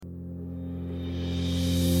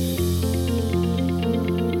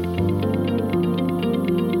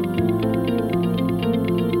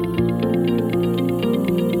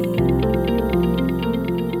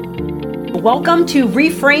Welcome to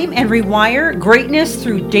Reframe and Rewire Greatness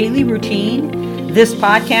Through Daily Routine. This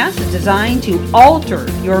podcast is designed to alter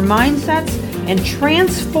your mindsets and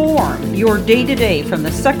transform your day-to-day from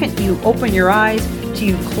the second you open your eyes to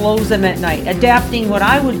you close them at night, adapting what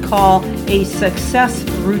I would call a success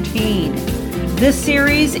routine. This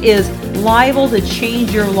series is liable to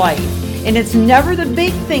change your life, and it's never the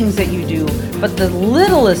big things that you do, but the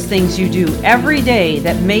littlest things you do every day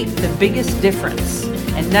that make the biggest difference.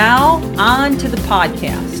 And now, on to the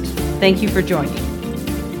podcast. Thank you for joining.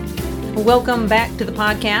 Welcome back to the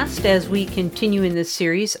podcast as we continue in this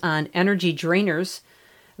series on energy drainers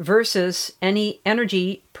versus any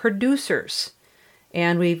energy producers.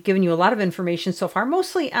 And we've given you a lot of information so far,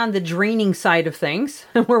 mostly on the draining side of things.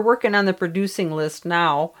 We're working on the producing list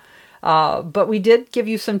now. But we did give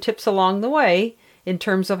you some tips along the way in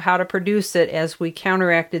terms of how to produce it as we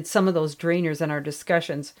counteracted some of those drainers in our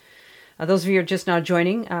discussions. Those of you who are just now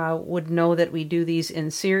joining would know that we do these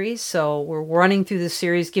in series. So we're running through this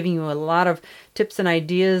series, giving you a lot of tips and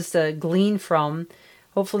ideas to glean from.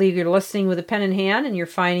 Hopefully you're listening with a pen in hand and you're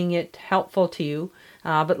finding it helpful to you.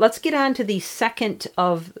 But let's get on to the second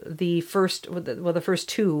of the first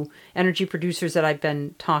two energy producers that I've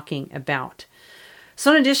been talking about.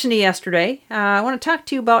 So in addition to yesterday, I want to talk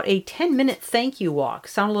to you about a 10-minute thank you walk.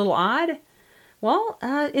 Sound a little odd? Well,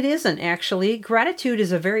 it isn't actually. Gratitude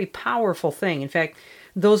is a very powerful thing. In fact,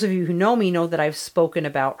 those of you who know me know that I've spoken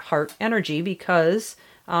about heart energy because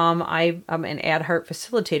I'm an Add Heart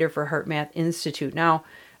facilitator for HeartMath Institute. Now,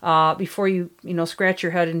 before you scratch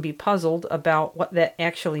your head and be puzzled about what that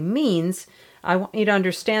actually means, I want you to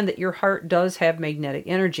understand that your heart does have magnetic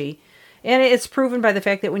energy. And it's proven by the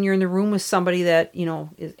fact that when you're in the room with somebody that,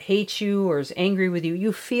 hates you or is angry with you,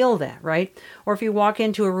 you feel that, right? Or if you walk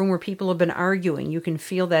into a room where people have been arguing, you can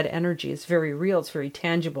feel that energy. It's very real. It's very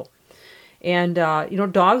tangible. And,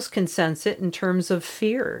 dogs can sense it in terms of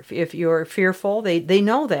fear. If you're fearful, they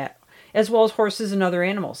know that, as well as horses and other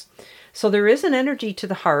animals. So there is an energy to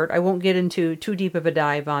the heart. I won't get into too deep of a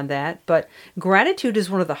dive on that, but gratitude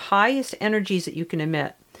is one of the highest energies that you can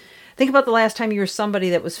emit. Think about the last time you were somebody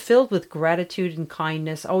that was filled with gratitude and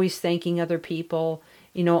kindness, always thanking other people,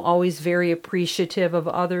 always very appreciative of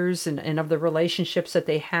others and of the relationships that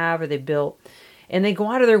they have or they built. And they go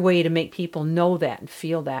out of their way to make people know that and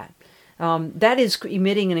feel that. That is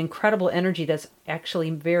emitting an incredible energy that's actually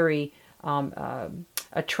very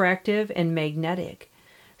attractive and magnetic.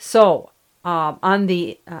 So on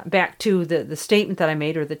the back to the statement that I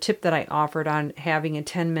made or the tip that I offered on having a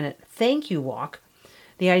 10-minute thank you walk,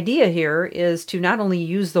 the idea here is to not only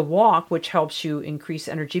use the walk, which helps you increase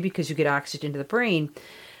energy because you get oxygen to the brain,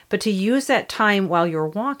 but to use that time while you're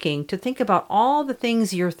walking to think about all the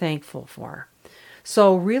things you're thankful for.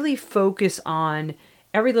 So really focus on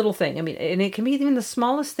every little thing. I mean, and it can be even the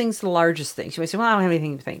smallest things to the largest things. You might say, well, I don't have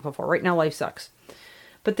anything to be thankful for. Right now, life sucks.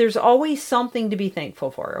 But there's always something to be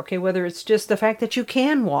thankful for, okay? Whether it's just the fact that you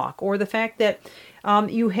can walk or the fact that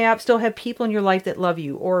you still have people in your life that love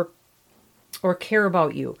you or care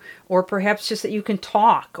about you, or perhaps just that you can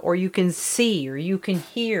talk, or you can see, or you can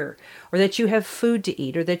hear, or that you have food to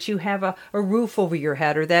eat, or that you have a roof over your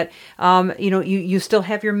head, or that, you still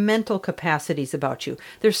have your mental capacities about you.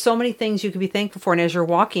 There's so many things you can be thankful for. And as you're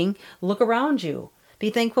walking, look around you.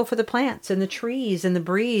 Be thankful for the plants and the trees and the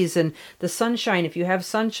breeze and the sunshine, if you have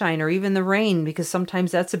sunshine, or even the rain, because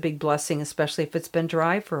sometimes that's a big blessing, especially if it's been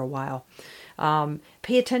dry for a while.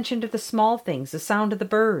 Pay attention to the small things, the sound of the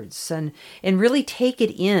birds, and really take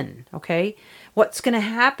it in, okay? What's going to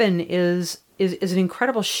happen is an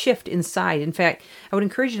incredible shift inside. In fact, I would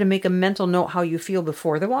encourage you to make a mental note how you feel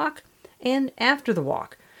before the walk and after the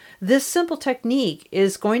walk. This simple technique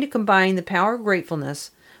is going to combine the power of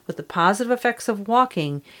gratefulness with the positive effects of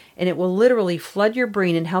walking, and it will literally flood your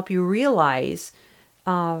brain and help you realize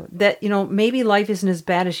that, maybe life isn't as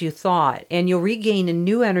bad as you thought, and you'll regain a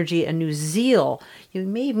new energy, a new zeal. You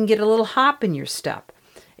may even get a little hop in your step.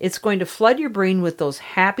 It's going to flood your brain with those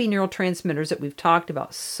happy neurotransmitters that we've talked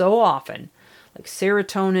about so often, like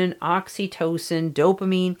serotonin, oxytocin,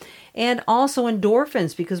 dopamine, and also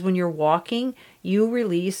endorphins, because when you're walking, you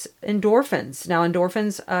release endorphins. Now,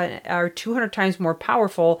 endorphins are 200 times more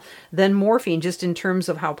powerful than morphine, just in terms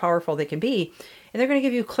of how powerful they can be. And they're going to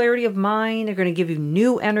give you clarity of mind. They're going to give you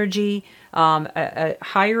new energy, a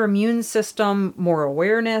higher immune system, more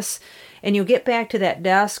awareness. And you'll get back to that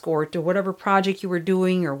desk or to whatever project you were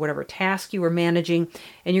doing or whatever task you were managing.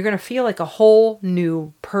 And you're going to feel like a whole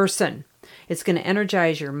new person. It's going to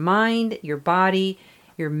energize your mind, your body,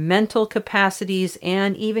 your mental capacities,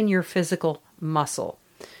 and even your physical muscle.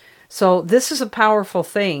 So this is a powerful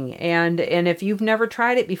thing, and if you've never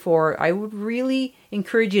tried it before, I would really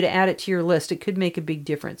encourage you to add it to your list. It could make a big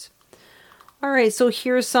difference. All right, so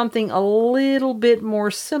here's something a little bit more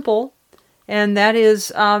simple, and that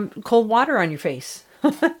is cold water on your face.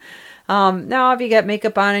 Now, if you got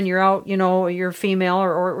makeup on and you're out, you're female,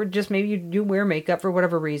 or just maybe you do wear makeup for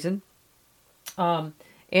whatever reason, and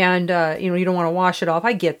you don't want to wash it off.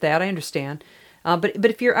 I get that. I understand. But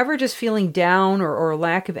if you're ever just feeling down or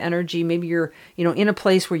lack of energy, maybe you're in a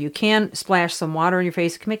place where you can splash some water on your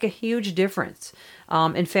face, it can make a huge difference.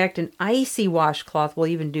 In fact, an icy washcloth will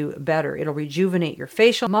even do better. It'll rejuvenate your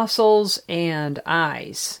facial muscles and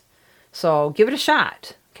eyes. So give it a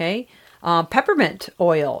shot, okay? Peppermint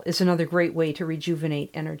oil is another great way to rejuvenate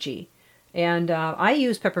energy. And I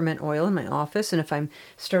use peppermint oil in my office, and if I'm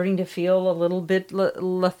starting to feel a little bit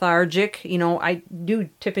lethargic, I do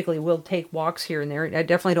typically will take walks here and there. I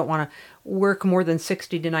definitely don't want to work more than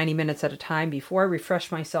 60 to 90 minutes at a time before I refresh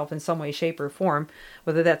myself in some way, shape, or form,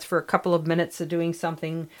 whether that's for a couple of minutes of doing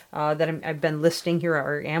something that I've been listing here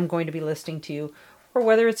or am going to be listing to you, or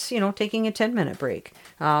whether it's, taking a 10-minute break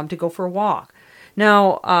to go for a walk.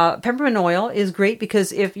 Now, peppermint oil is great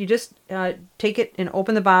because if you just take it and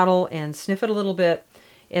open the bottle and sniff it a little bit,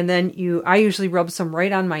 and then I usually rub some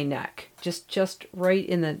right on my neck, just right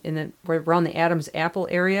right around the Adam's apple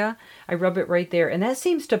area. I rub it right there, and that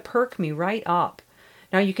seems to perk me right up.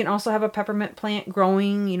 Now, you can also have a peppermint plant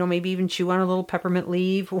growing, maybe even chew on a little peppermint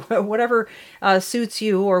leaf, whatever suits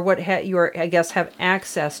you or what you have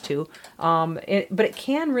access to. But it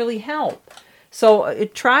can really help. So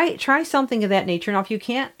try something of that nature. Now, if you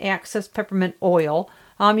can't access peppermint oil,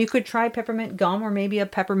 you could try peppermint gum or maybe a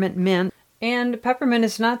peppermint mint. And peppermint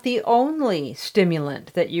is not the only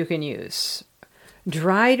stimulant that you can use.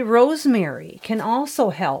 Dried rosemary can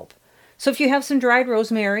also help. So if you have some dried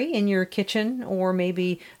rosemary in your kitchen, or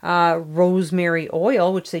maybe rosemary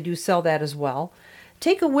oil, which they do sell that as well,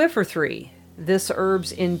 take a whiff or three. This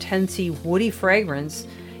herb's intensely woody fragrance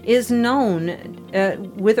is known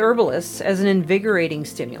with herbalists as an invigorating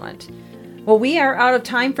stimulant. Well, we are out of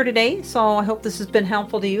time for today, so I hope this has been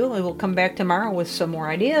helpful to you. We will come back tomorrow with some more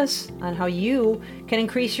ideas on how you can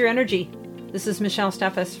increase your energy. This is Michelle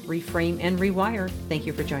Steffes, Reframe and Rewire. Thank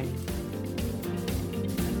you for joining.